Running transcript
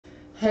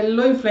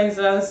Hello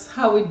influencers,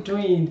 how are we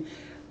doing?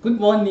 Good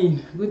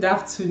morning, good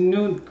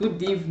afternoon,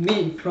 good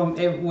evening from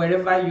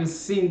wherever you're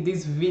seeing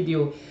this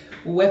video.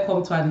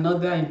 Welcome to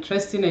another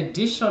interesting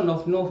edition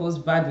of No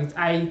Host Bad with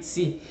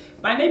IT.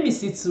 My name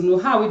is Itunu.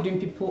 How are we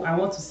doing, people? I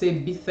want to say a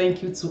big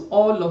thank you to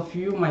all of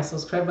you, my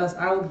subscribers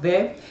out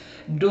there,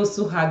 those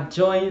who have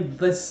joined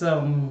this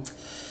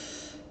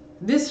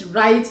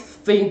right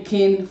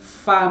thinking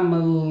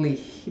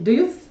family. Do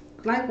you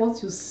like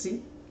what you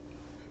see?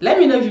 Let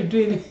me know if you're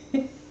doing it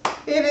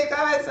in the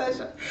comment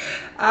section.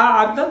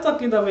 I'm not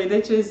talking of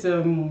Enenche's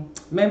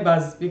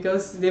members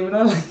because they will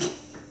not like it.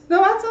 No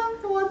matter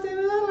what, they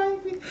will not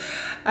like me.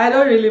 I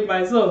don't really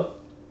mind. So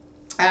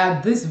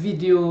this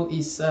video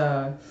is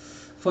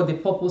for the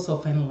purpose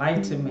of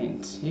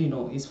enlightenment. You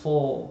know, it's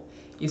for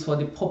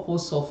the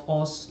purpose of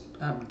us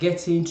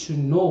getting to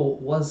know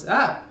what's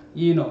up.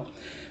 You know,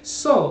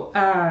 so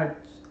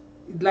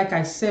like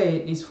I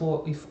said, it's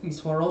for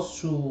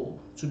us to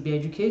be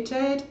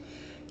educated,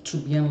 to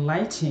be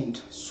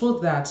enlightened, so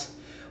that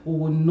we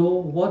will know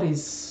what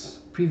is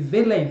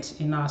prevalent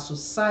in our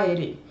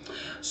society.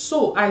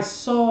 So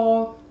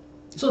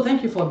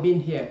thank you for being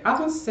here.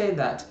 Having said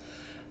that,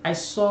 I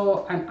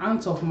saw an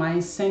aunt of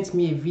mine sent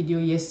me a video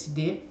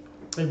yesterday,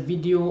 a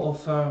video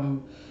of a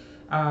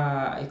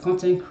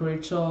content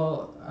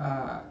creator,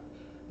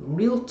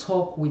 real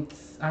talk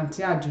with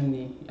Auntie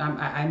Aduni.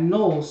 I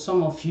know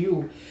some of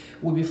you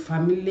will be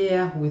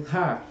familiar with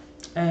her,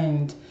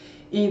 and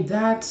in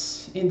that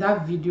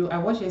video I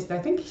watched yesterday,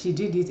 I think she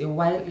did it a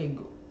while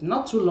ago,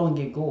 not too long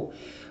ago,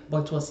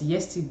 but it was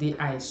yesterday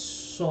I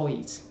saw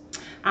it.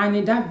 And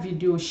in that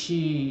video,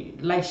 she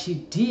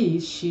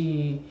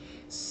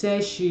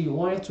said she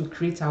wanted to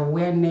create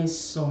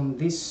awareness on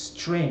this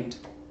trend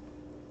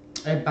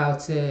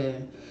about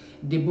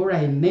Deborah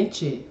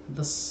Enenche,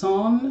 the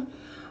son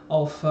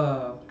of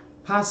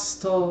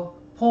Pastor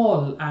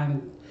Paul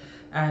and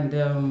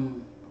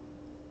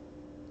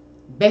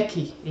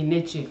Becky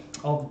Enenche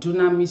of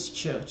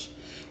Dunamischurch.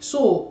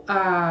 So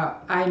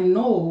I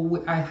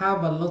know I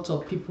have a lot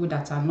of people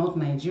that are not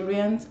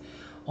Nigerians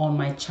on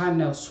my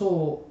channel,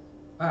 so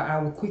I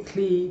will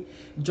quickly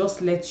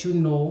just let you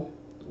know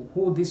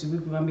who this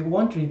people might be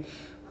wondering,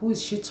 who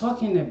is she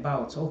talking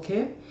about?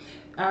 Okay,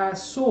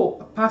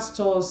 so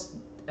pastors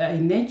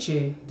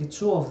Enenche, the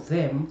two of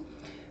them,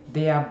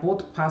 they are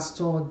both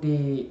pastors.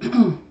 They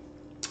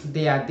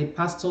are the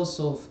pastors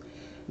of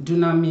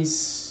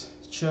Dunamis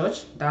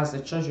Church. That's the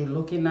church you're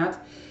looking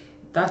at.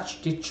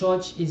 The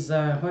church is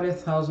a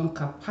 100,000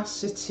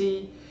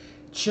 capacity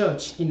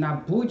church in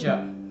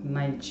Abuja,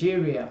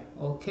 Nigeria.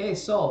 Okay,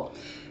 so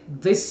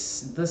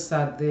these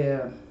are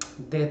the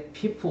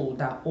people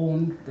that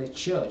own the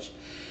church.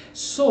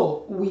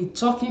 So we're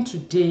talking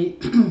today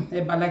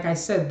but like I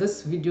said,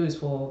 this video is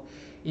for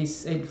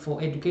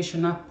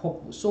educational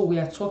purpose. So we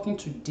are talking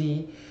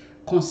today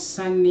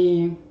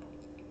concerning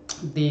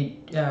the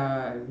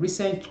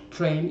recent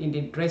trend in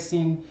the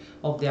dressing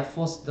of their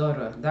first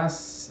daughter.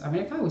 That's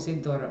American, we say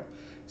daughter,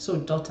 so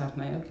daughter.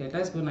 Okay,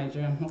 let's go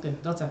Nigerian. Okay,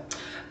 daughter.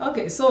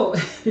 Okay, so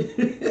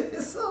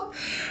so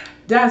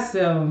that's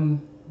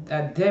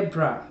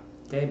Deborah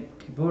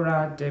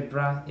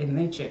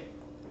Enenche.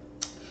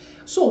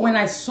 So when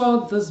I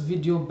saw this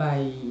video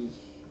by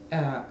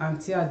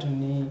Auntie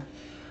Aduni,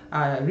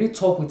 real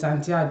talk with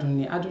Auntie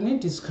Aduni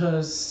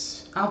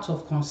discussed out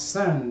of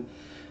concern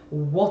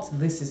what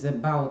this is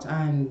about,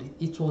 and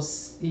it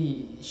was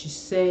she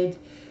said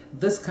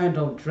this kind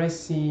of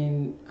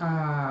dressing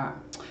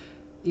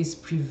is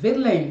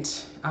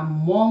prevalent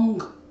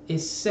among a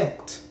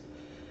sect,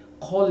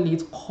 call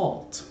it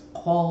cult,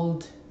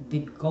 called the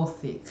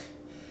Gothic.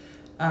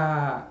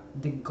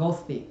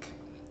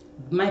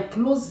 My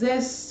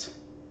closest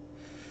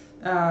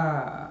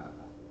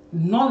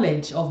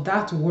knowledge of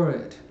that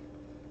word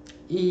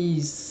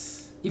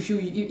is, if you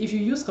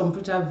use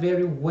computer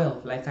very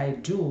well, like I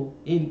do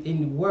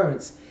in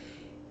words,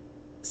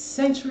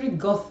 Century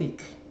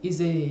Gothic is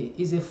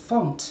a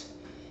font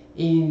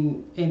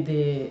in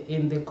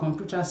the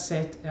computer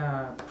set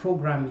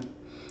programming.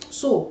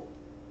 So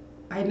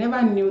I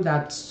never knew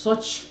that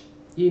such,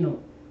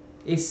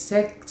 a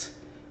sect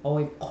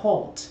or a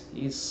cult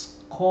is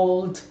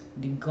called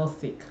the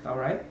Gothic. All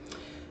right.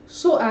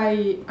 So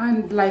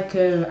like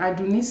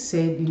Aduni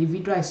said in the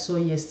video I saw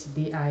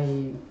yesterday,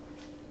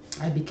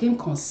 I became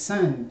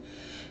concerned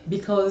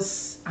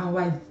because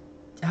our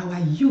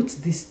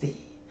youth this day,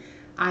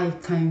 I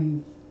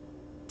can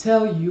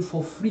tell you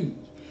for free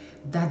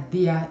that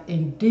they are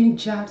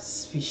endangered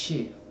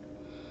species.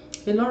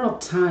 A lot of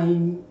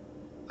time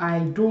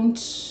I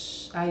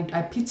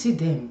pity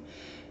them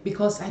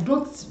because I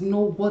don't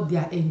know what they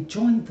are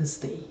enjoying this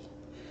day.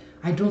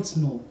 I don't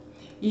know.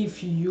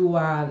 If you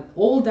are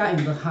older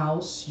in the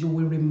house, you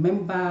will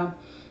remember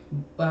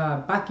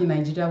back in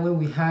Nigeria when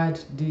we had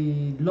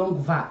the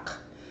long vac,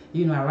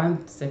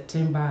 around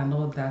September and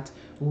all that.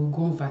 We'll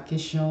go on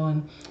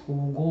vacation,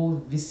 we'll go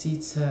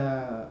visit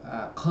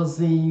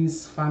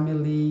cousins,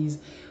 families.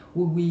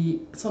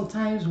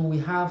 Sometimes we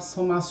have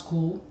summer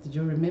school. Did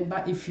you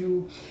remember? If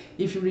you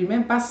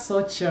remember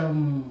such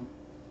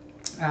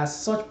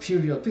such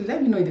period? Please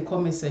let me know in the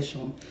comment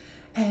section.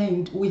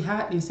 And we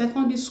had in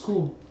secondary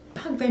school,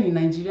 back then in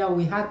Nigeria,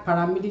 we had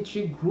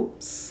paramilitary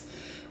groups,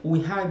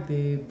 we had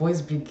the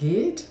Boys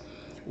Brigade,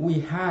 we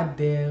had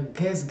the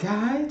Girls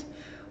Guide,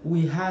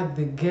 we had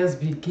the Girls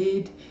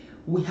Brigade,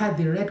 we had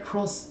the Red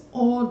Cross.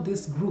 All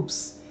these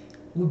groups,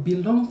 we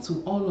belong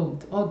to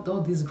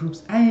all these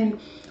groups, and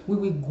we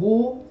will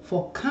go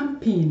for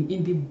camping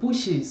in the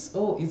bushes.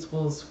 Oh, it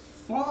was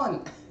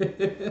fun.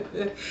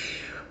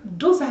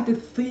 Those are the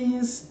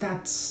things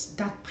that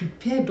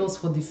prepared us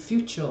for the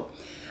future.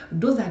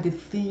 Those are the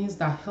things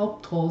that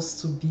helped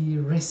us to be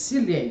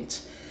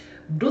resilient.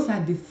 Those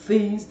are the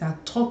things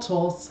that taught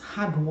us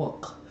hard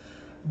work.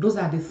 Those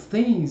are the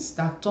things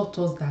that taught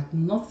us that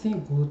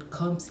nothing good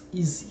comes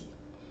easy.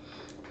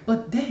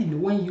 But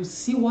then when you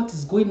see what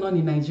is going on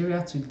in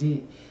Nigeria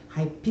today,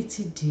 I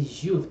pity the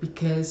youth,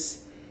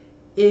 because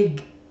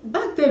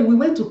back then we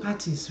went to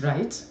parties,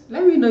 right?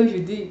 Let me know if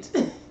you did.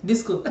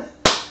 Disco.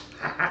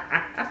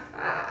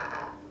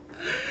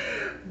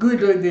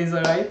 Good old days,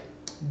 all right?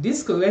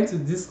 Disco, went to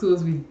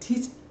discos, we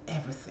did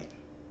everything.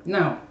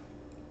 Now,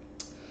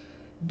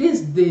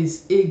 these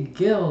days, a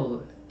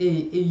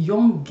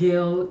young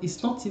girl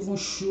is not even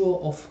sure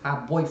of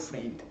her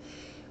boyfriend.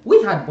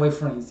 We had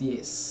boyfriends,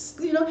 yes.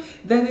 You know,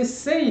 there is a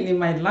saying in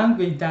my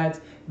language that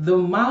the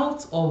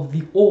mouth of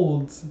the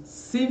old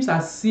seems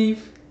as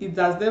if it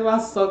has never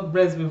sucked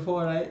breast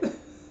before, right?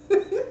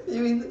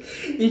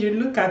 If you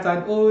look at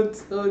an old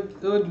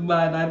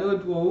man, an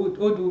old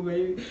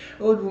woman,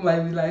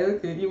 be like,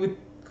 okay, you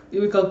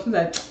would conclude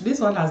that this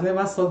one has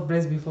never sucked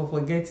breast before.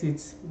 Forget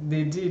it,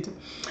 they did.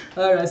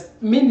 Alright,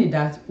 meaning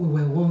that we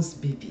were once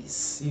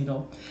babies, you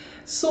know.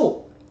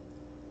 So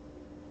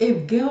a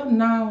girl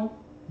now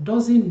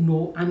doesn't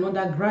know, an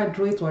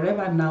undergraduate,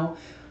 whatever now,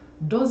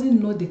 doesn't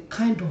know the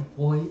kind of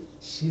boy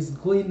she's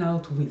going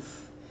out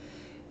with.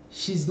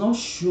 She's not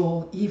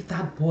sure if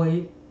that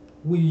boy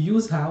will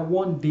use her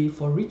one day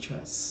for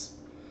rituals.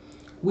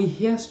 We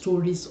hear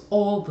stories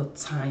all the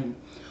time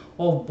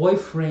of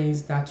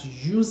boyfriends that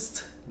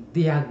used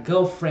their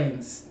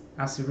girlfriends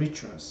as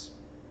rituals.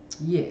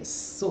 Yes,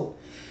 so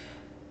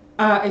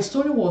a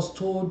story was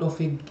told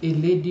of a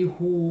lady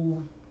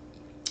who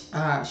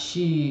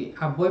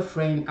her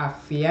boyfriend, her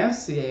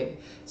fiance,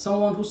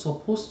 someone who's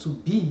supposed to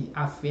be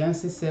her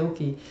fiance, said,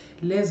 okay,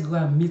 let's go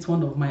and meet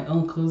one of my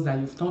uncles that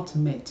you've not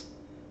met.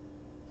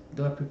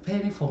 They were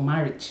preparing for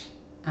marriage,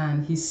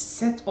 and he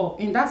set up,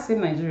 in that same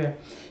Nigeria,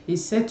 he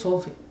set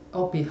up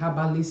a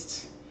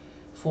herbalist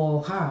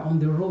for her on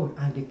the road,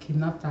 and they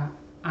kidnapped her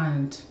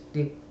and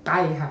they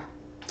tied her.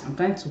 I'm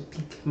trying to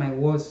pick my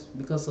words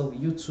because of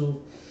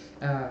YouTube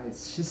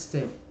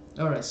system.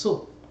 All right,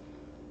 so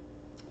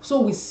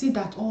we see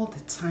that all the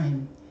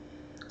time.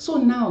 So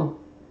now,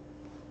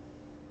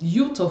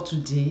 youth of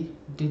today,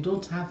 they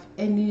don't have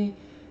any,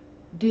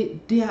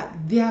 they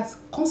are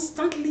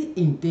constantly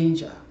in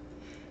danger.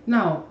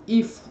 Now,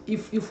 if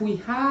we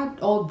had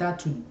all that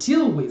to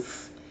deal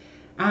with,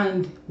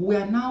 and we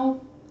are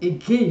now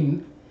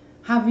again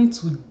having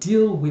to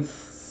deal with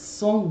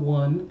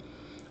someone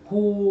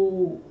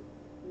who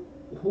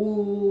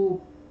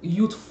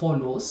youth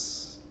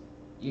follows,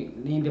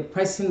 in the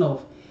person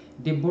of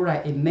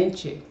Deborah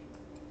Enenche.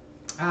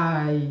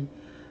 I'm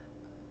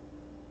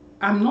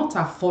not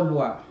a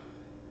follower,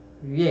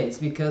 yes,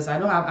 because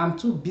I'm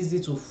too busy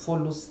to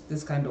follow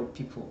this kind of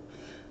people.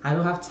 I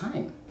don't have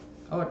time.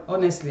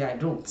 Honestly, I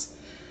don't.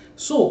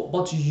 So,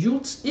 but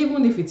youth,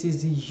 even if it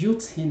is the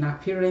youth in her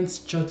parents'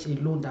 church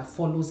alone that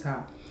follows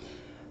her,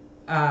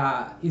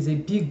 is a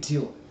big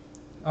deal.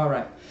 All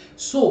right.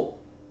 So,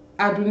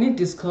 I do need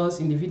discuss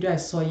in the video I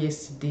saw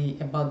yesterday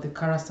about the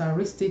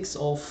characteristics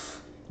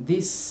of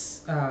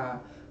this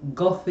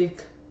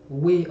Gothic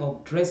way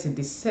of dressing,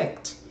 the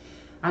sect.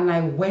 And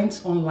I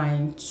went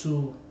online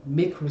to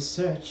make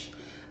research,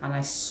 and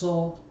I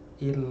saw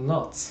a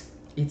lot.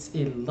 It's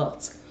a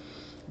lot.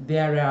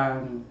 There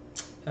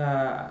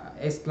are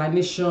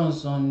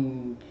explanations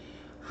on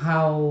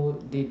how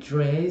they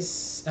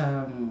dress,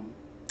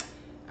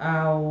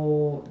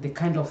 how the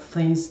kind of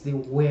things they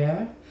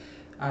wear,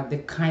 the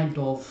kind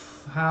of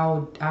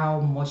how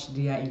much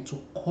they are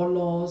into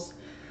colors.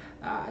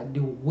 They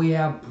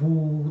wear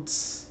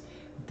boots,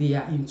 they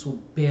are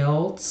into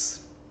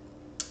belts.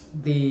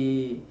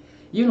 You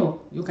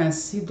can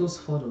see those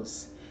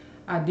photos.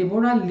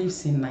 Deborah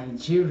lives in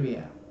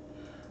Nigeria.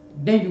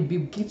 Then you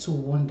begin to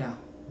wonder,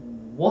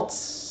 what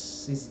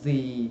is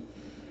the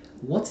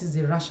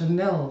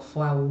rationale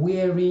for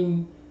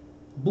wearing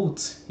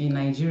boots in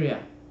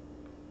Nigeria?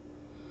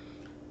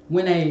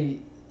 When I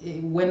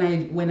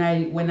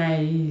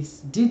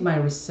did my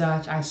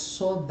research, I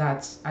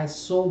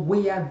saw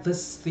where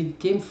this thing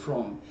came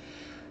from.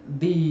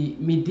 The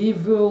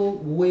medieval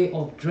way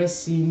of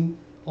dressing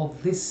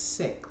of this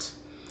sect.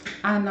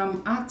 And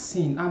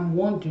I'm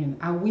wondering,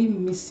 are we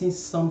missing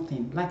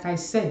something? Like I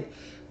said,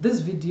 this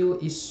video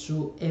is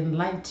to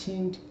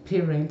enlighten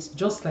parents,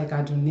 just like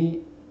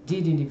Aduni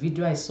did in the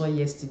video I saw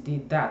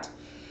yesterday, that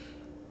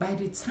by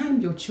the time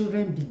your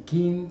children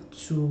begin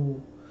to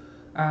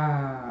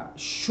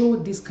show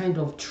this kind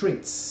of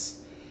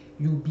traits,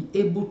 you'll be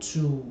able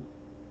to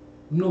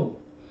know,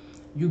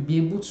 you'll be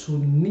able to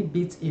nip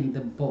it in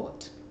the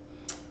bud.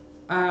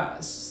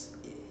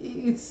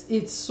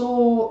 It's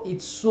so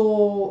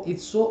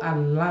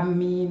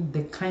alarming,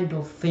 the kind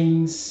of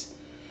things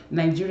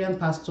Nigerian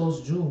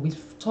pastors do.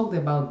 We've talked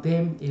about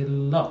them a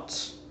lot,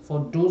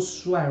 for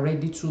those who are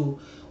ready to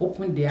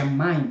open their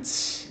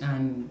minds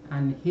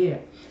and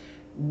hear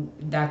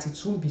that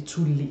it won't be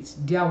too late.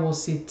 There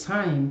was a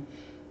time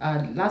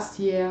last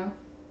year,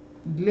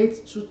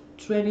 late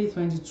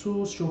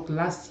 2022 stroke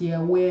last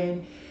year,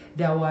 when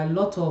there were a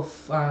lot of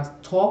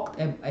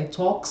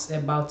talks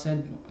about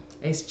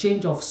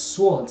exchange of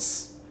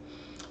swords,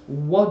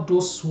 what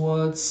those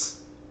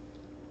swords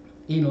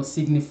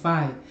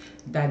signify,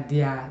 that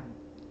they are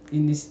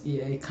in this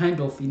kind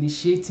of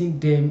initiating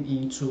them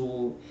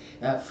into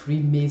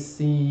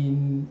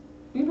Freemason,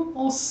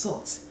 all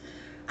sorts.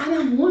 And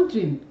I'm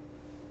wondering,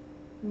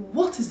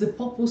 what is the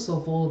purpose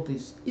of all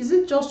this? Is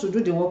it just to do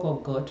the work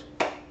of God?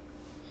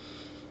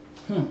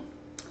 Our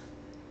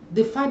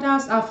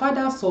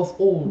fathers of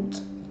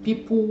old,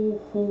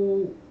 people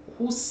who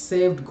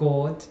served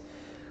God,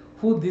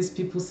 who these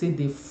people say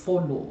they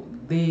follow,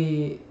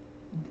 the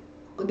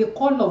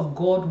call of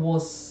God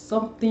was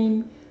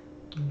something.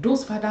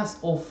 Those fathers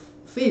of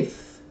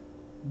faith,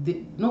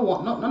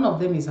 none of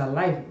them is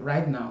alive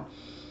right now.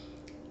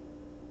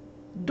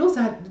 Those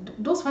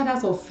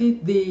fathers of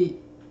faith, they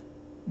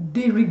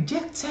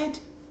rejected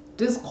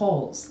these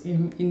calls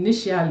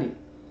initially.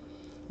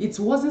 It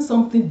wasn't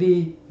something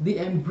they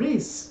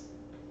embrace,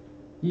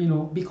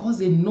 because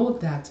they know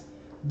that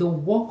the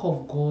work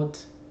of God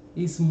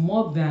is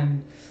more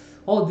than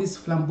all this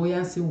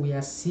flamboyancy we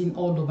are seeing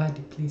all over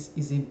the place.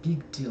 Is a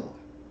big deal.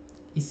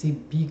 It's a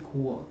big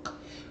work.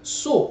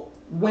 So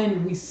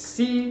when we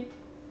see,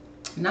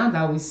 now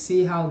that we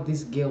see how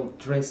this girl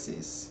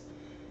dresses,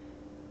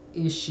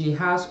 she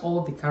has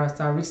all the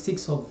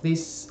characteristics of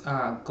this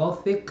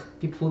Gothic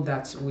people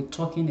that we're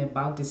talking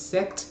about, the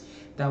sect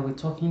that we're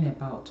talking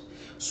about.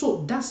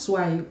 So that's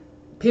why,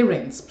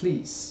 parents,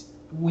 please,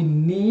 we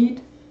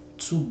need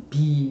to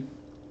be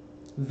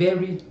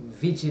very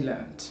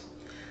vigilant.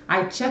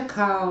 I check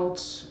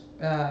out,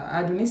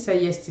 Adonis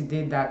said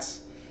yesterday that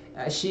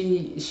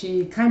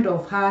she kind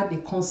of had a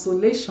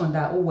consolation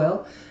that, oh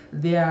well,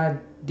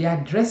 their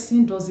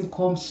dressing doesn't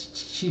come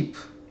cheap.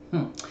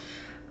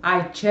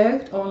 I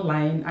checked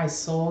online, I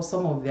saw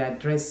some of their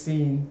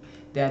dresses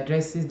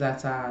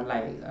that are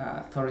like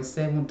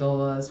 $37,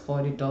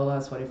 $40,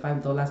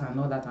 $45 and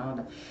all that.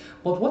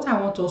 But what I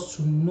want us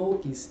to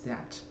know is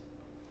that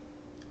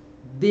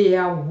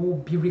there will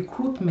be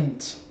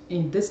recruitment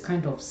in this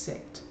kind of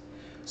sect.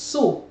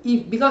 So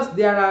because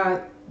there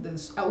are,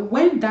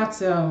 when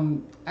that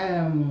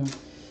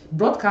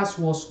broadcast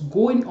was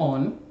going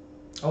on,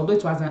 although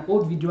it was an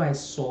old video I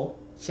saw,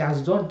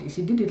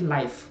 she did it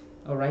live,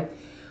 all right.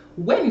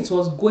 When it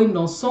was going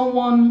on,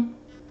 someone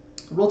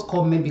wrote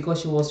comment,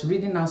 because she was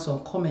reading out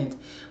some comment.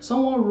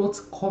 Someone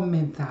wrote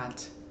comment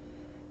that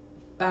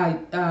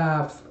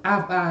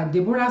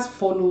Deborah's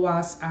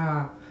followers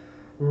are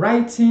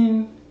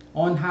writing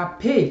on her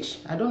page.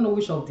 I don't know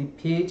which of the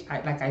page.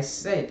 Like I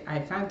said, I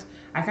can't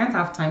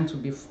have time to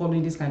be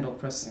following this kind of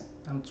person.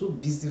 I'm too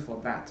busy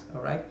for that.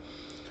 All right.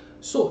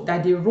 So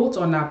that they wrote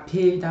on her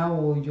page that,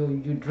 oh,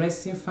 you're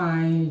dressing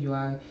fine, you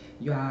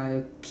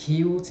are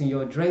cute in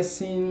your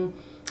dressing,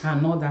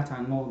 and all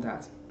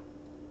that.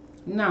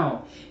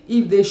 Now,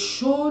 if they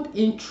showed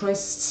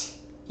interest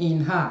in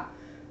her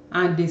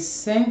and they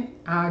sent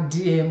her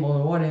DM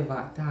or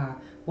whatever,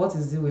 what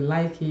is it, we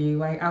like it,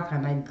 why, how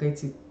can I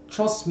get it?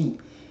 Trust me,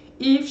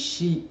 if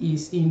she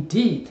is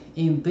indeed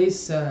in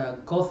this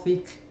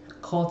Gothic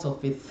cult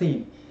of a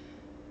thing,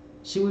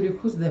 she will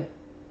recruit them.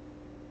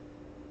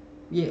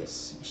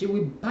 Yes, she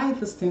will buy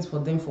these things for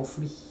them for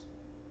free.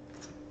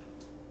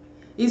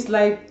 It's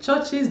like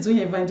churches doing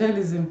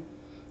evangelism.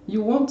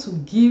 You want to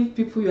give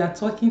people you are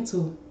talking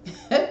to,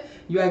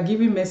 you are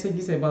giving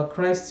messages about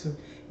Christ to,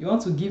 you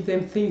want to give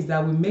them things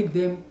that will make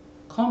them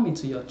come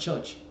into your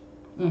church.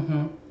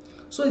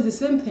 So it's the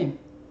same thing.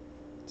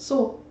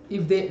 So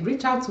if they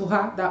reach out to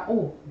her that,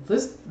 oh,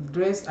 this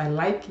dress, I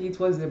like it,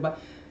 what is it about,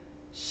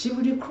 she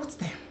will recruit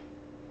them.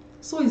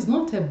 So it's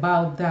not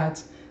about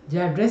that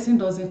their dressing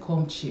doesn't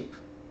come cheap.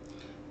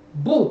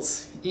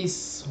 Both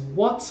is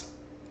what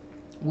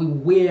we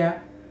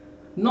wear,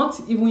 not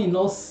even in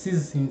all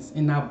seasons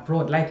in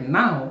abroad. Like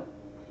now,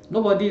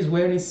 nobody is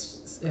wearing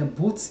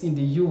boots in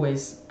the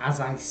US as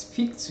I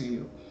speak to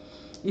you.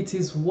 It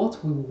is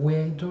what we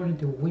wear during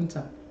the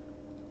winter.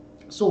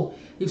 So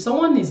if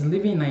someone is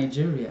living in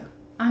Nigeria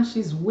and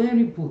she's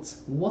wearing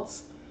boots,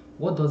 what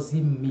does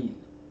it mean?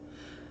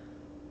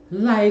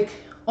 Like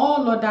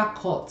all other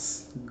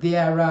cults,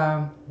 there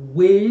are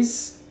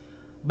ways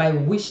by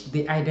which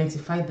they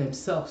identify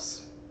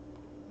themselves.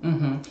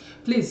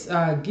 Please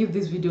give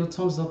this video a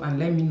thumbs up and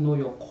let me know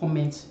your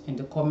comments in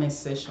the comment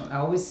section. I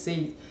always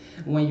say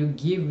when you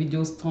give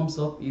videos thumbs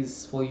up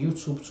is for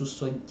YouTube to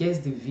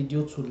suggest the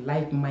video to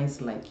like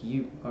minds like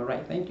you. All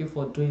right, thank you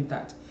for doing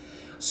that.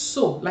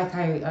 So, like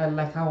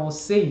I was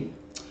saying,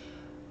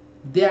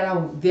 there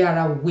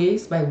are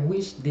ways by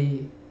which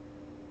they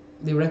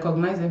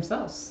recognize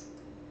themselves.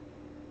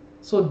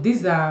 So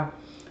these are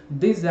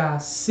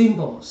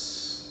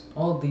symbols.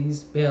 All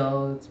these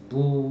belts,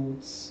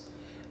 boots.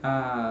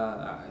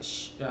 I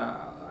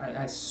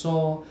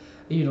saw,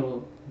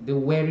 the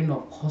wearing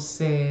of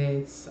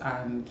corsets,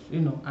 and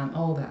and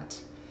all that.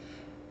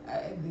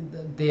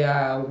 They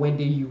are, when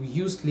they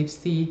use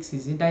lipsticks,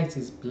 is either it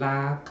is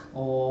black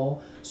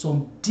or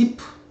some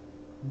deep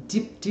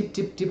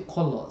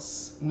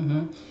colors.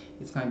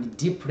 It can be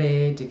deep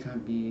red, it can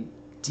be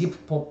deep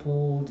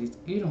purple,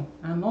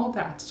 and all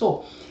that.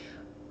 So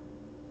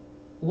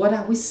what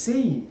are we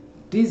saying?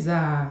 These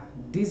are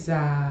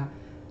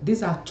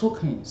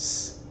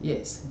tokens.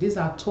 Yes, these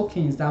are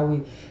tokens that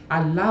will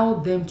allow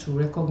them to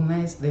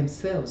recognize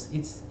themselves.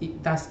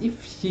 That's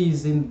if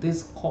she's in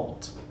this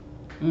cult.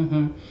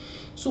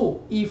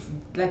 So if,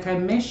 like I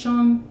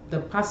mentioned, the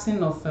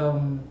passing of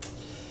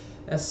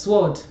a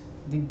sword,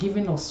 the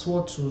giving of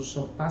sword to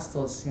some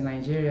pastors in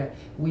Nigeria,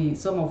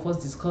 some of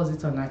us discussed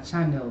it on our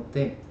channel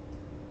then.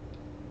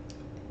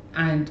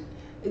 And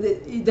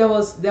there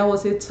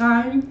was a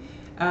time,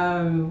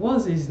 what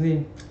was his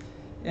name?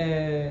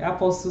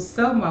 Apostle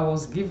Selma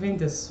was given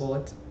the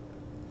sword,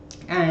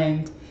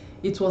 and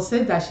it was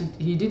said that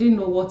he didn't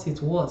know what it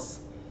was.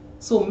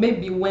 So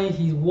maybe when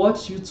he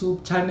watched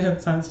YouTube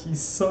channels and he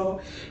saw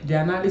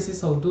the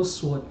analysis of those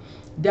swords,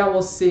 there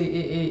was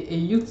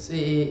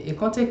a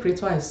content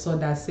creator I saw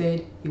that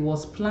said he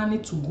was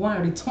planning to go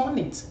and return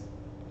it.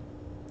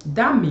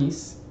 That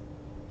means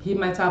he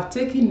might have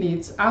taken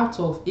it out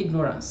of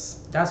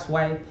ignorance. That's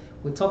why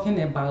we're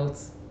talking about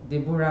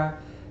Deborah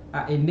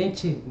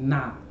Enenche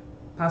now,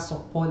 Pastor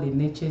Paul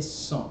Enenche's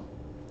son.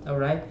 All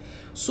right,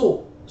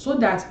 so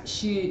that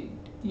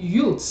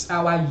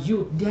our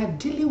youth, they are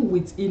dealing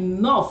with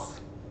enough.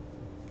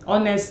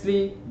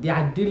 Honestly, they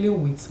are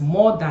dealing with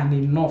more than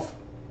enough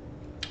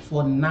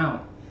for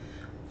now,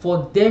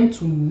 for them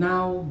to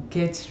now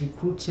get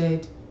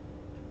recruited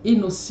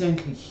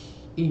innocently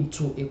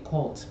into a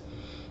cult.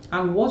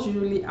 And what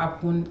usually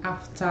happens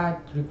after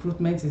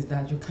recruitment is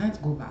that you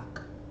can't go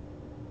back,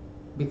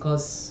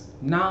 because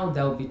now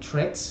there will be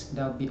threats,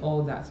 there will be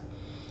all that.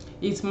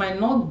 It might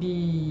not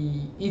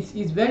be, it's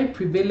very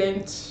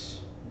prevalent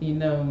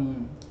in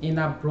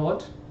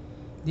abroad.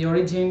 The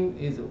origin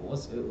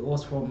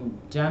was from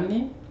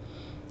Germany.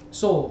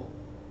 So,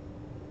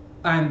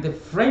 and the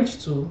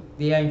French too,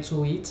 they are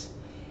into it.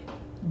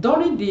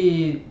 During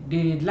the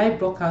live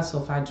broadcast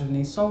of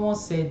Ajuni, someone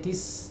said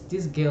this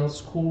girl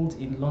schooled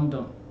in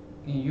London,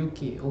 in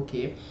UK.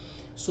 Okay,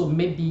 so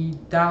maybe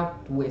that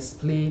will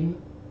explain,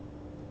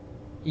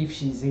 if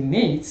she's in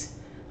it,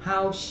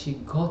 how she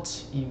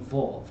got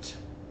involved.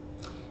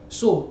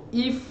 So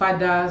if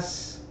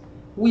fathers,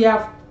 we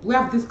have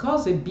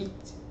discussed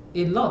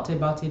a lot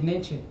about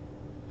Enenche.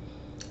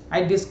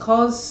 I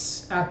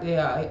discussed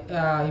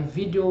a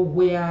video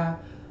where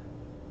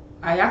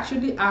I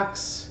actually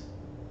asked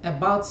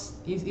about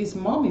his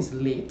mom is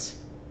late.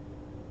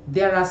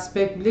 There are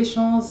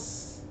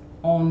speculations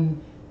on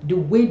the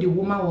way the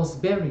woman was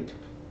buried.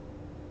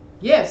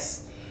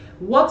 Yes,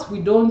 what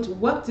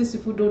these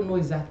people don't know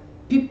is that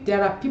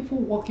there are people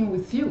working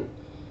with you.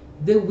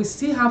 They will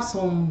still have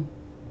some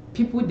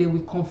people they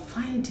will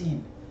confide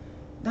in.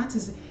 That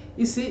is,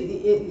 you see,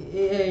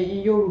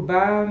 in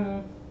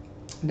Yoruba,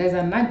 there's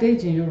an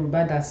adage in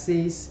Yoruba that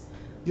says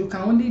you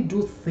can only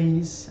do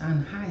things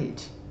and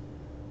hide.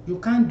 You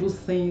can't do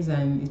things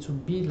and it will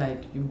be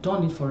like you've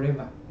done it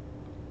forever.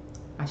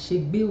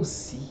 Àṣegbé ò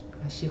sí,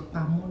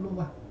 àṣepamọ́ ló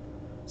wà.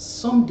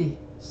 Someday,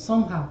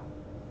 somehow,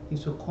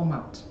 it will come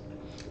out.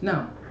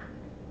 Now,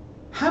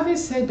 having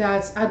said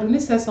that, Aduni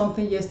said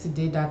something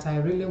yesterday that I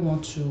really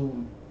want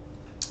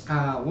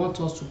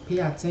us to pay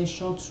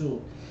attention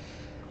to.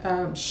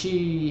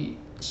 She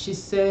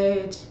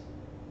said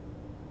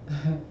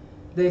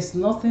there's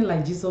nothing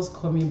like Jesus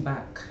coming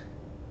back.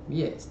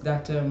 Yes,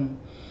 that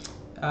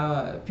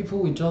people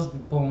will just be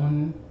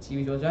born.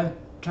 She was just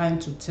trying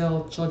to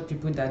tell church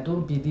people that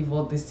don't believe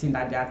all this thing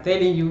that they are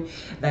telling you,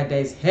 that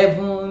there is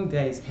heaven,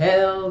 there is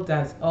hell,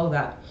 that's all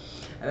that.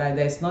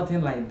 There's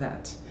nothing like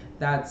that.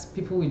 That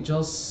people will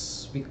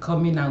just be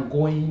coming and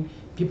going,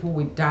 people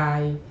will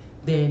die,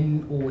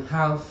 then we will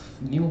have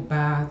new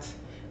birth,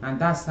 and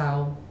that's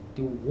how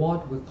the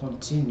world will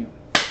continue.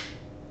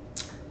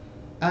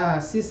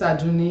 Sis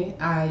Aduni,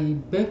 I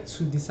beg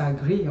to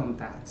disagree on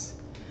that.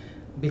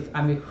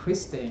 I'm a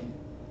Christian.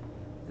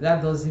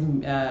 That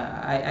doesn't,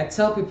 I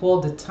tell people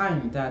all the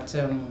time that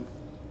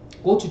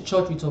go to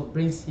church with your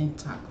brains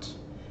intact.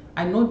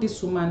 I know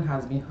this woman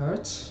has been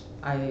hurt.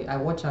 I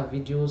watch her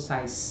videos.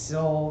 I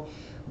saw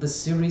the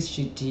series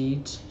she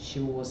did. She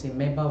was a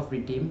member of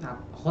Redeem. Her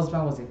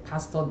husband was a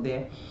pastor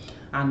there.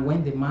 And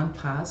when the man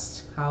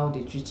passed, how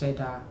they treated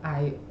her,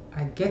 I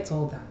get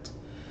all that.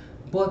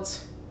 But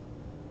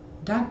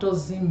that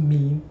doesn't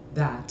mean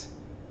that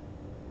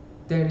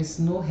there is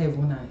no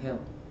heaven and hell.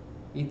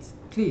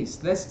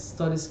 Please, let's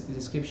study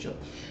the scripture.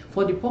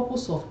 For the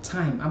purpose of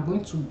time, I'm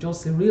going to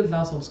just read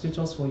out some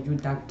scriptures for you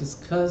that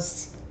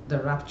discuss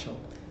the rapture.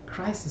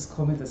 Christ is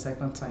coming the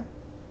second time.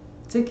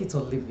 Take it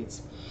or leave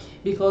it.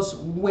 Because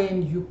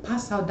when you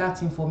pass out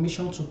that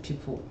information to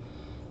people,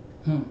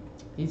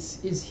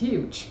 it's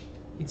huge.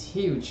 It's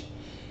huge.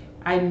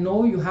 I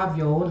know you have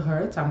your own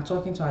hurt. I'm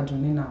talking to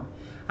Aduni now.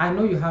 I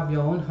know you have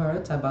your own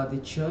hurt about the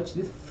church.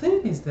 The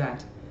thing is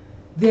that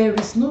there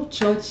is no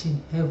church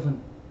in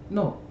heaven.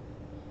 No.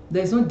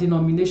 There is no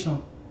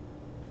denomination.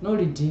 No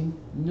redeem.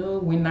 No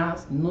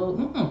winners.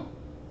 No.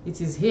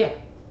 It is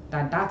here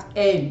that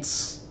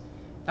ends.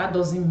 That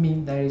doesn't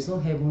mean there is no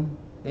heaven.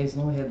 There is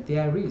no hell.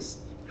 There is.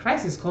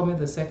 Christ is coming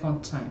the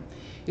second time.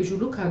 If you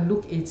look at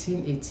Luke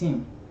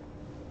 18:18,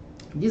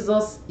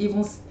 Jesus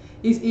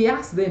he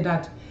asked them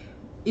that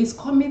he's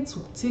coming to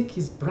take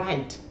his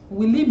bride.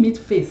 Will he meet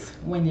faith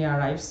when he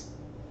arrives?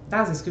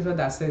 That's the scripture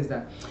that says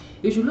that.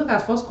 If you look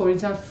at 1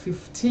 Corinthians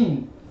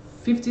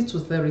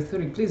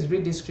 15:50-33, please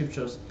read these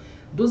scriptures.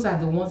 Those are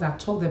the ones that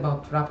talked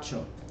about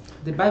rapture.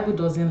 The Bible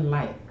doesn't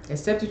lie,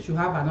 except if you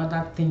have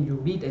another thing you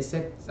read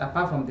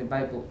apart from the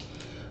Bible.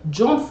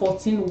 John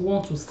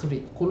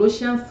 14:1-3,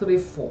 Colossians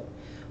 3:4,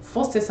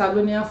 1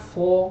 Thessalonians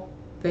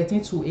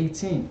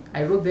 4:13-18.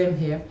 I wrote them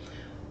here.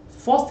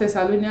 1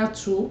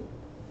 Thessalonians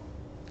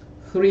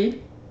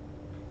 2:3,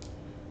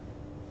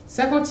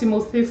 2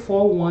 Timothy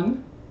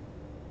 4:1,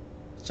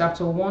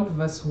 chapter 1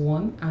 verse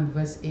 1 and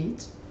verse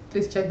 8.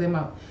 Please check them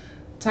out.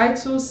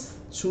 Titus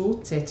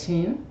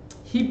 2:13,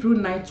 Hebrew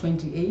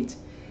 9:28,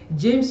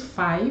 James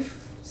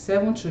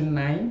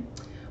 5:7-9,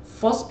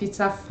 1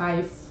 Peter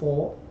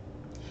 5:4,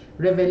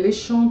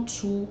 Revelation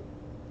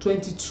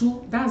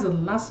 2:22. That's the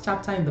last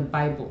chapter in the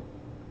Bible.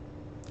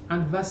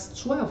 And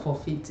verse 12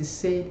 of it is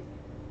said,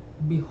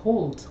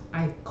 behold,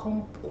 I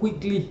come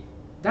quickly.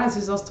 That's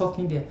Jesus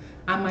talking there.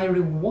 And my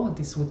reward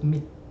is with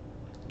me,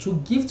 to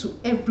give to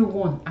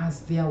everyone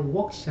as their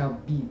work shall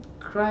be.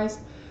 Christ,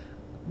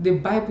 the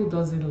Bible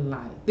doesn't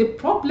lie. The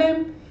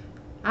problem,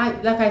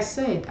 like I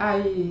said,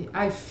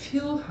 I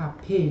feel her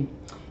pain.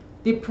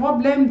 The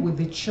problem with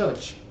the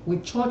church,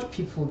 with church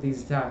people,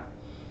 is that,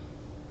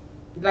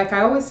 like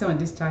I always say on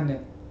this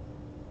channel,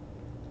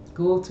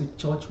 go to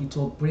church with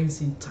your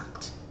brains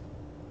intact.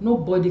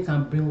 Nobody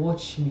can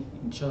brainwash me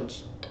in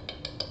church,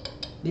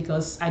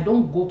 because I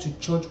don't go to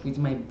church with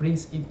my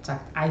brains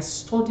intact. I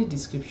study the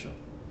scripture.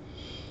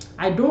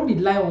 I don't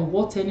rely on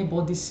what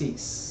anybody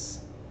says.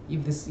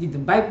 If the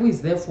Bible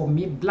is there for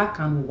me, black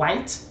and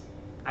white,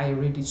 I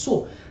read it.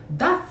 So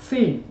that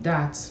thing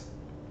that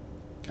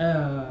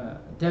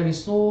there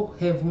is no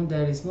heaven,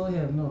 there is no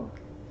hell, no.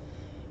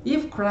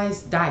 If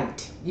Christ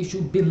died, if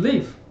you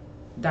believe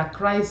that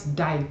Christ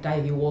died,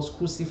 that he was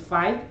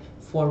crucified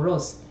for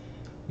us,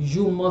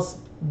 you must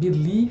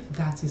believe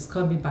that he's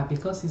coming back,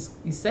 because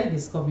he said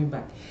he's coming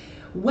back.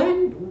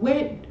 When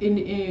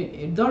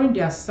during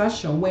the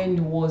ascension, when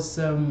it was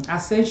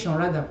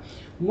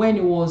when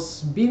it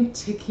was being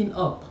taken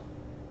up,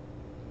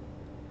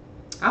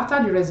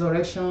 after the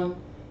resurrection,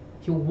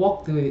 he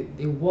walked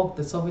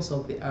the surface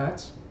of the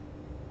earth,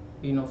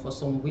 for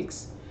some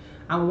weeks.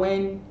 And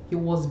when he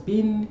was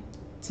being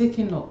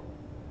taken up,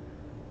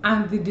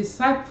 and the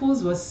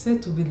disciples were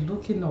said to be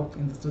looking up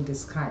into the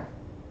sky,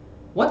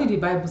 what did the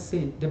Bible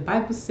say? The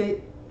Bible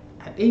said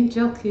an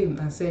angel came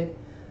and said,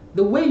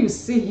 the way you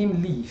see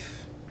him leave,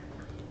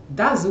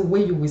 that's the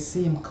way you will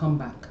see him come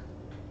back.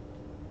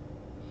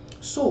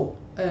 So,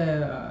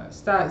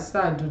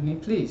 start doing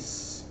it,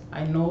 please.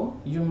 I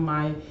know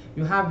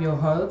you have your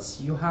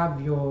hurts, you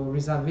have your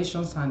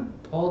reservations and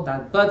all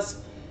that, but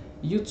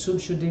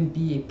YouTube shouldn't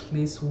be a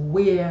place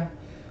where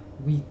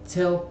we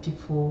tell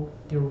people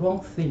the wrong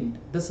thing.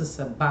 This is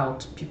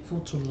about people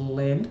to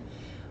learn.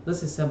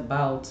 This is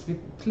about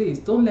people. Please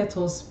don't let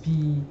us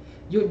be.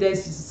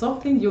 There's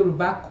something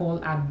Yoruba call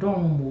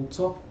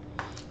adonmoto.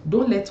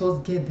 Don't let us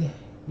get there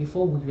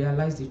before we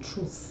realize the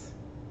truth.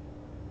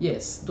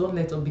 Yes, don't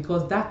let us,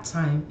 because that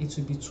time it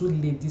will be too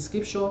late. The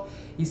scripture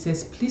is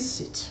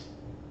explicit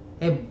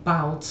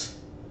about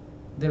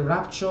the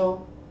rapture,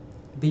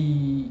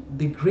 the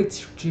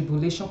great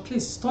tribulation.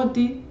 Please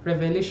study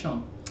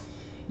Revelation.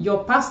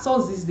 Your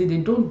pastors these days, they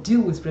don't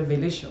deal with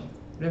Revelation,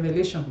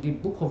 the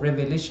book of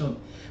Revelation.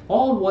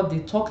 All what they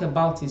talk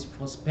about is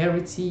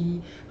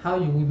prosperity, how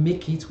you will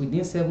make it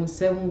within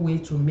seven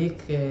ways to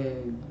make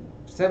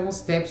 7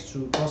 steps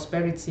to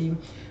prosperity,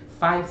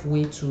 5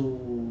 ways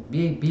to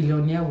be a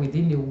billionaire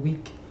within a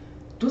week.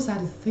 Those are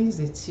the things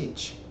they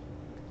teach.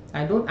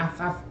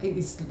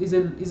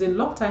 It's a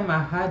long time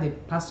I heard a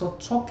pastor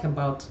talk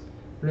about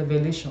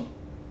Revelation.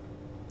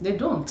 They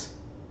don't.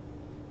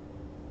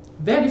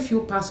 Very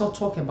few pastors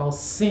talk about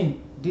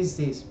sin these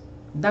days.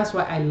 That's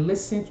why I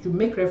listen. You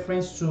make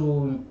reference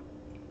to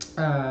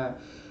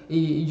he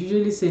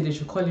usually say they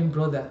should call him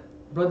brother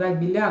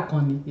Gbile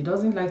Akoni. He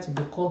doesn't like to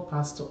be called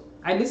pastor.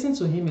 I listen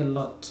to him a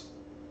lot.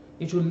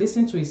 You should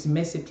listen to his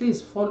message.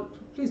 Please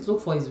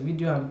look for his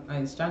video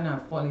and his channel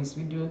and follow his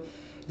video,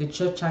 the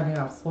church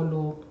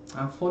channel,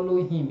 and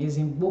follow him. He's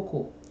in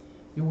Boko.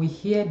 You will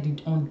hear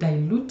the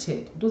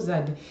undiluted. Those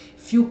are the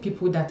few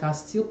people that are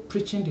still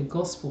preaching the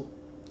gospel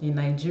in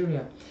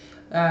Nigeria.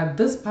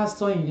 This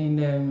pastor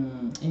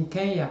in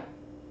Kenya,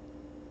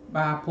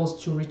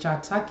 Apostle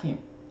Richard Takim,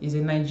 is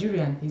a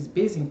Nigerian. He's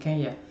based in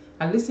Kenya.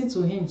 I listen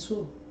to him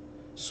too.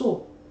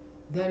 So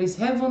there is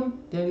heaven,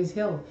 there is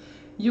hell.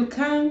 You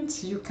can't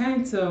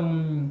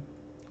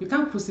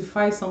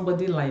crucify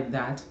somebody like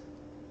that.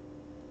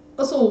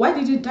 Also, why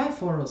did he die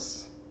for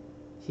us?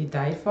 He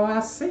died for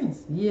our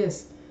sins.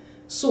 Yes.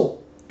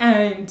 So,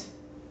 and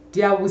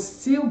there will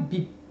still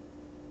be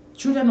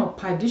children of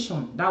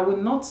perdition that will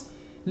not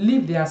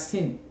leave their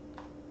sin.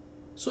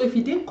 So if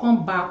he didn't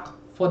come back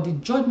for the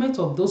judgment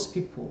of those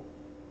people,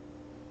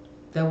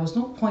 there was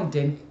no point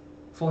then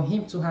for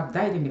him to have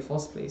died in the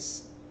first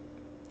place.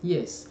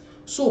 Yes.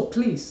 So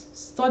please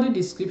study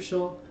the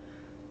scripture.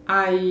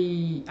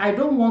 I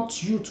don't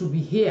want you to be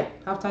here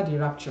after the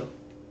rapture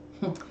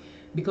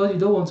because you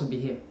don't want to be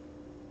here.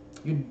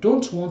 You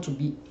don't want to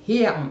be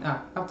here on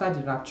earth after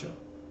the rapture.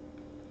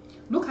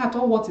 Look at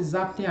all what is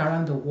happening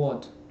around the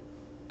world.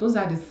 Those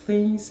are the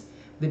things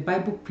the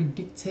Bible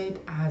predicted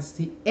as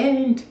the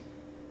end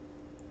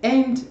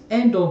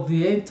of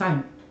the end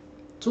time.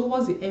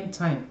 Towards the end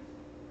time,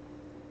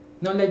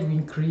 knowledge will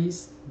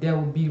increase. There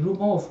will be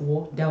rumor of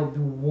war. There will be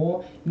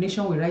war.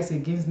 Nation will rise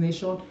against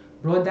nation.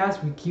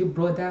 Brothers will kill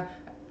brother.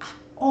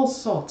 All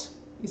sorts.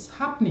 It's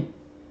happening.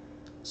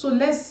 So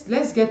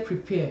let's get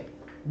prepared,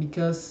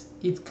 because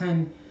it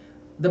can.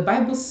 The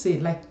Bible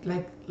says like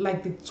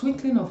the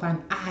twinkling of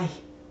an eye.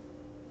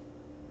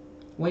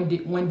 When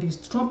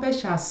the trumpet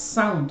shall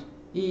sound,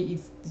 we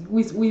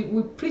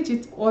preach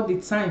it all the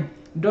time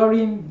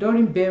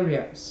during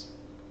burials,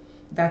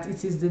 that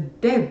it is the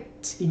dead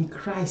in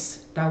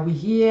Christ that we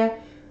hear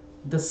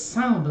the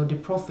sound of the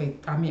prophet.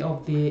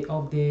 Of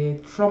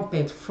the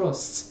trumpet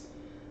first.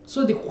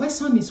 So the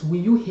question is,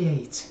 will you hear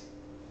it?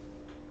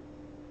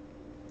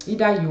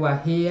 Either you are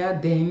here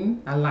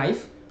then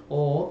alive,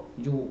 or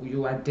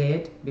you are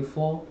dead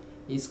before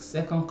his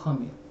second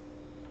coming.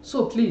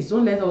 So please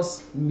don't let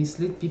us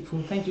mislead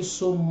people. Thank you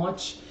so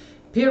much.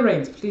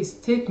 Parents, please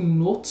take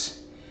note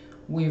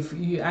with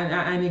you,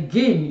 and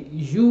again,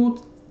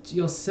 you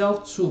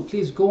yourself too,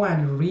 please go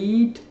and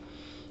read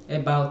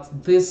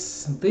about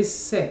this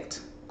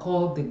sect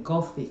called the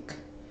Gothic.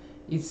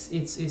 It's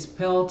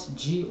spelled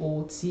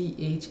Gothic.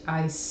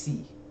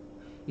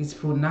 It's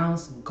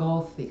pronounced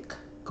Gothic.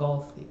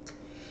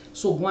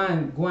 So go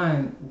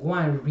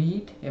and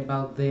read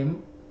about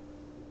them.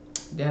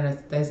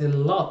 There's a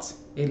lot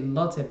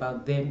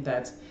about them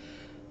that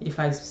if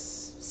I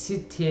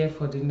sit here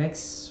for the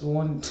next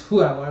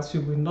 1-2 hours, we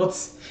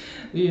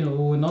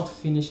will not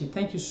finish it.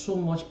 Thank you so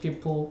much,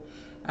 people.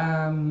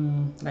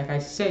 Like I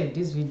said,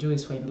 this video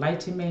is for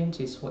enlightenment,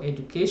 it's for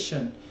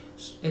educational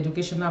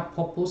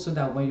purpose, so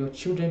that when your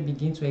children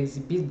begin to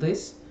exhibit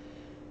this,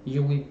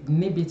 you will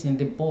nib it in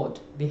the bud.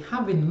 They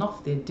have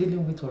enough they're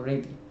dealing with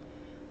already.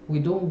 We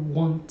don't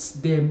want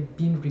them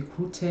being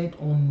recruited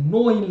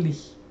unknowingly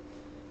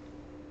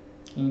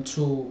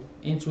into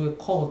a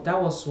cult.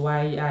 That was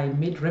why I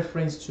made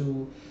reference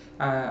to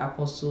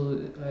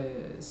Apostle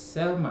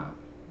Selma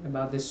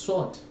about the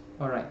sword.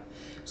 All right.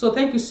 So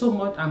thank you so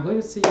much. I'm going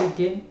to see you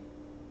again,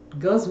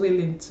 God's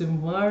willing,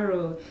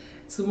 tomorrow.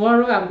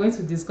 Tomorrow I'm going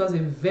to discuss a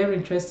very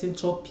interesting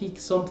topic,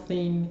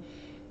 something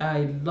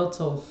a lot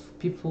of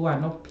people are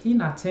not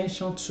paying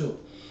attention to.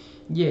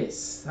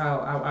 Yes,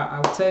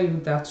 I'll tell you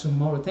that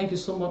tomorrow. Thank you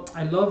so much.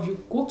 I love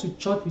you. Go to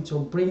church with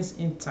your brains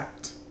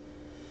intact.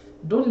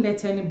 Don't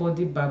let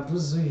anybody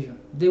bamboozle you.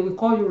 They will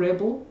call you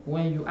rebel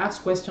when you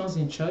ask questions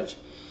in church.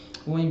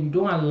 When you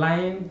don't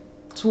align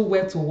too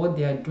well to what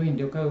they are doing,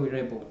 they'll call you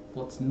rebel.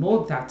 But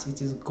know that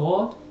it is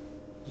God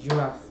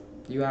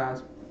you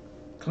are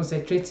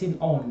concentrating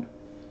on,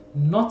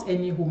 not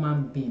any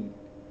human being.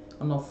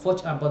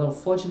 But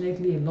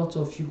unfortunately, a lot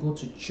of you go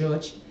to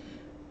church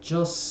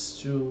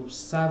just to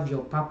serve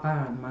your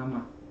papa and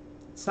mama.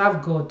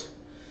 Serve God.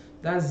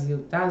 That's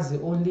the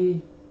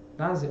only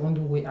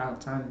way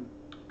out. And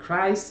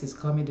Christ is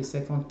coming the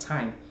second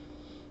time.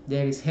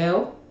 There is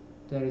hell,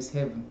 there is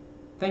heaven.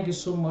 Thank you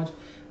so much.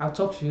 I'll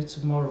talk to you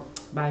tomorrow.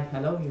 Bye. I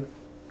love you.